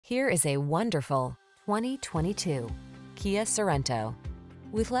Here is a wonderful 2022 Kia Sorento.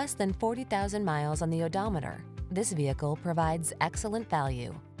 With less than 40,000 miles on the odometer, this vehicle provides excellent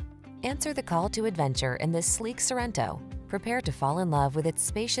value. Answer the call to adventure in this sleek Sorento. Prepare to fall in love with its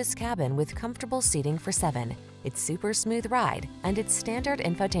spacious cabin with comfortable seating for 7, its super smooth ride, and its standard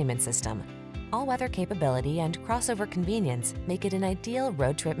infotainment system. All-weather capability and crossover convenience make it an ideal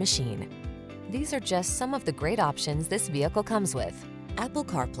road trip machine. These are just some of the great options this vehicle comes with: Apple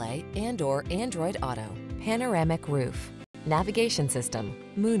CarPlay and/or Android Auto, panoramic roof, navigation system,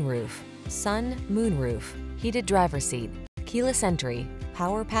 moonroof, sun, moonroof, heated driver's seat, keyless entry,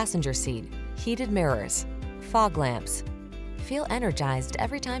 power passenger seat, heated mirrors, fog lamps. Feel energized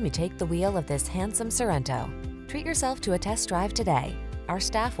every time you take the wheel of this handsome Sorento. Treat yourself to a test drive today. Our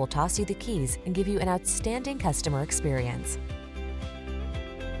staff will toss you the keys and give you an outstanding customer experience.